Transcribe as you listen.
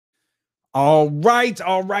All right,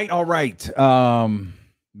 all right, all right.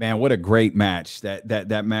 Man, what a great match.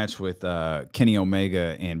 That match with Kenny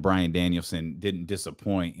Omega and Bryan Danielson didn't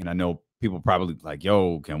disappoint. And I know people probably like,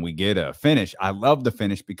 yo, can we get a finish? I love the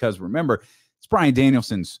finish because remember, it's Bryan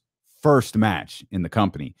Danielson's first match in the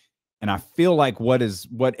company. And I feel like what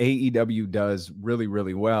AEW does really,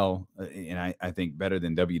 really well, and I think better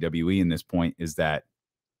than WWE in this point, is that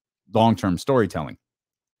long-term storytelling.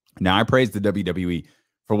 Now, I praise the WWE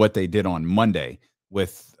for what they did on Monday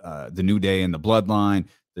with the New Day and the Bloodline,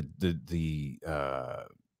 the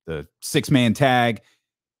 6-man tag,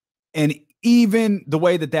 and even the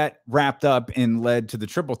way that wrapped up and led to the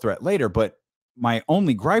triple threat later. But my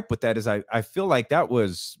only gripe with that is I feel like that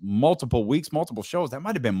was multiple weeks, multiple shows. That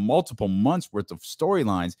might have been multiple months worth of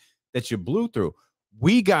storylines that you blew through.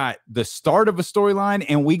 We got the start of a storyline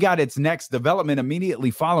and we got its next development immediately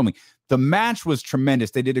following. The match was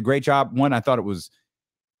tremendous. They did a great job. One, I thought it was,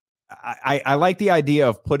 I like the idea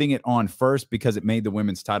of putting it on first because it made the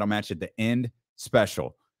women's title match at the end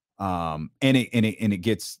special. And it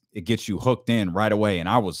gets you hooked in right away. And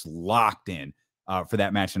I was locked in for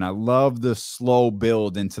that match. And I love the slow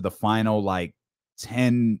build into the final, like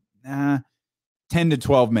 10 to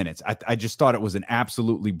 12 minutes. I just thought it was an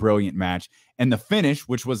absolutely brilliant match. And the finish,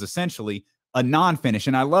 which was essentially a non-finish.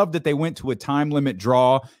 And I love that they went to a time limit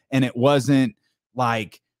draw and it wasn't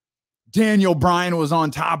like Daniel Bryan was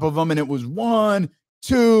on top of him and it was 1,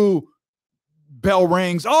 2, bell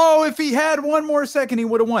rings. Oh, if he had one more second, he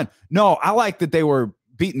would have won. No, I like that they were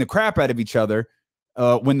beating the crap out of each other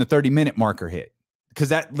when the 30-minute marker hit, because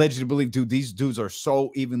that led you to believe, dude, these dudes are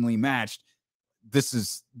so evenly matched.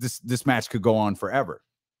 This match could go on forever.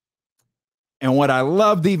 And what I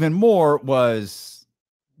loved even more was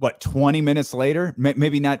 20 minutes later,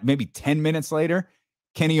 maybe 10 minutes later,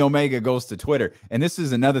 Kenny Omega goes to Twitter. And this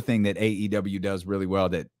is another thing that AEW does really well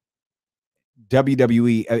that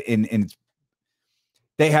WWE and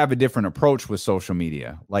they have a different approach with social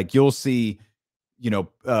media. Like you'll see, a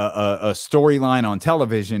storyline on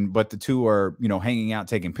television, but the two are, hanging out,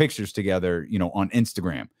 taking pictures together, on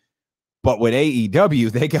Instagram. But with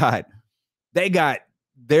AEW, they got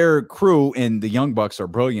their crew, and the Young Bucks are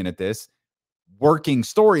brilliant at this, working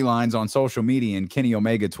storylines on social media. And Kenny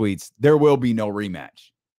Omega tweets, "There will be no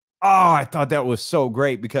rematch." Oh, I thought that was so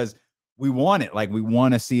great because we want it. Like, we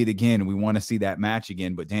want to see it again. We want to see that match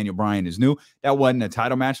again. But Daniel Bryan is new. That wasn't a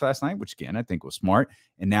title match last night, which again I think was smart.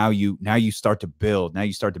 And now you start to build. Now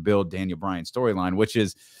you start to build Daniel Bryan's storyline, which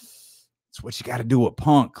is it's what you got to do with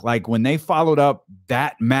Punk. Like when they followed up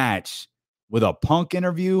that match with a Punk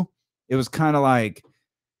interview, it was kind of like,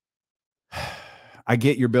 I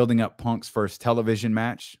get you're building up Punk's first television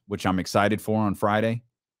match, which I'm excited for on Friday,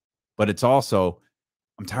 but it's also,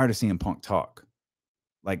 I'm tired of seeing Punk talk.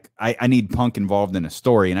 Like I need Punk involved in a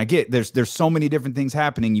story, and I get there's so many different things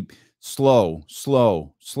happening. Slow,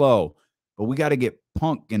 but we got to get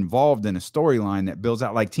Punk involved in a storyline that builds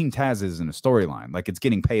out, like Team Taz is in a storyline, like it's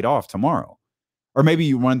getting paid off tomorrow. Or maybe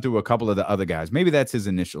you run through a couple of the other guys. Maybe that's his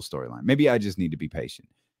initial storyline. Maybe I just need to be patient.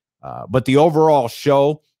 But the overall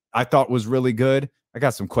show I thought was really good. I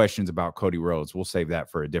got some questions about Cody Rhodes. We'll save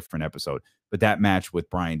that for a different episode. But that match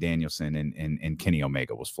with Bryan Danielson and Kenny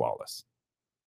Omega was flawless.